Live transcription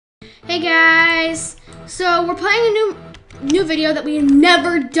guys, so we're playing a new video that we've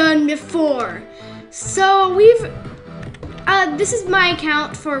never done before. So this is my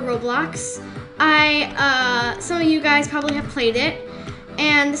account for Roblox. Some of you guys probably have played it,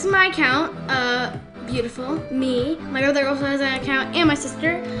 and this is my account. Beautiful, me. My brother also has an account, and my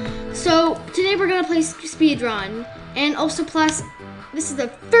sister. So today we're gonna play speedrun, and also plus, this is the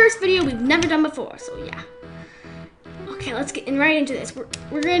first video we've never done before. So yeah. Okay, let's get right into this.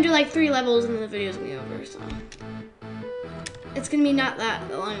 We're gonna do like 3 levels and then the video's gonna be over, so it's gonna be not that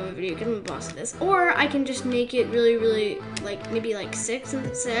long of a video because I'm the boss of this. Or I can just make it really like maybe like 6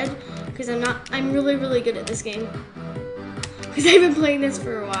 instead, because I'm really good at this game. Because I've been playing this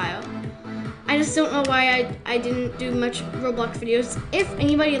for a while. I just don't know why I didn't do much Roblox videos. If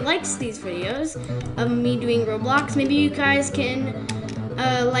anybody likes these videos of me doing Roblox, maybe you guys can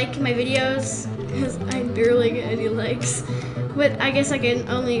like my videos, because I barely get any likes. But I guess I can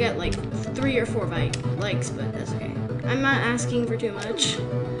only get like 3 or 4 likes, but that's okay. I'm not asking for too much.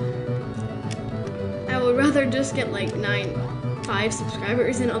 I would rather just get like 5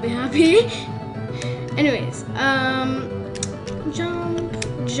 subscribers and I'll be happy. Anyways, jump.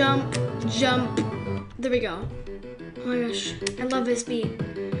 There we go. Oh my gosh, I love this beat.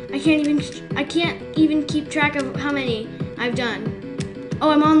 I can't even keep track of how many I've done.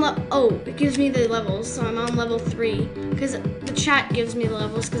 Oh, it gives me the levels, so I'm on level 3 because the chat gives me the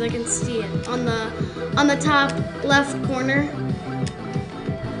levels because I can see it on the top left corner.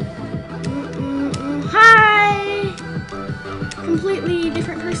 Hi! Completely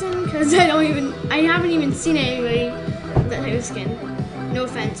different person because I haven't even seen anybody with that type of skin. No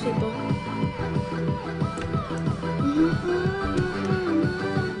offense, people.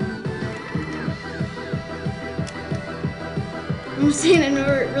 I'm saying I've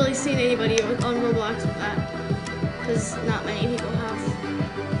never really seen anybody on Roblox with that, because not many people have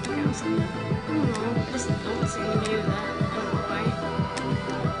accounts on that. I don't know, I just don't see anybody with that. I don't know why.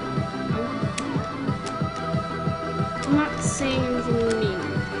 I'm not saying anything mean.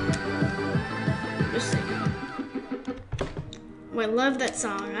 Just saying. Oh, I love that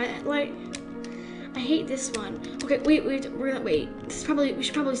song. I hate this one. Okay, wait, we're gonna wait. We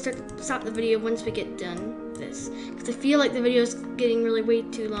should probably stop the video once we get done with this, because I feel like the video's getting way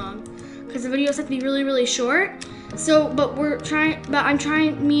too long. Because the videos have to be really short. So, I'm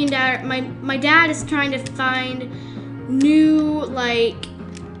trying. Me and Dad, my dad is trying to find new like.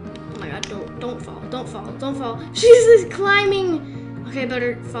 Oh my God! Don't fall! She's just climbing. Okay, I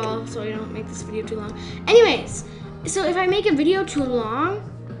better fall so I don't make this video too long. Anyways, so if I make a video too long.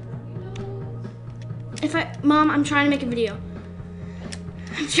 Mom, I'm trying to make a video.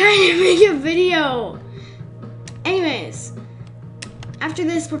 Anyways, after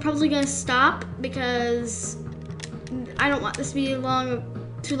this, we're probably gonna stop because I don't want this to be too long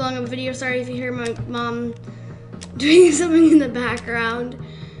of a video. Sorry if you hear my mom doing something in the background.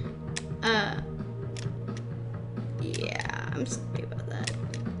 Yeah, I'm sorry about that.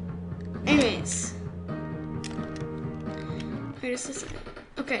 Anyways,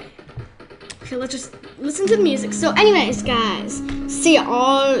 okay. Okay, let's just listen to the music. So anyways, guys, see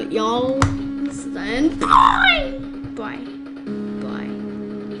y'all then. Bye.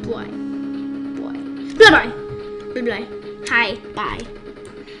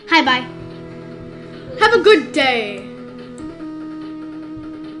 Hi, bye. Have a good day.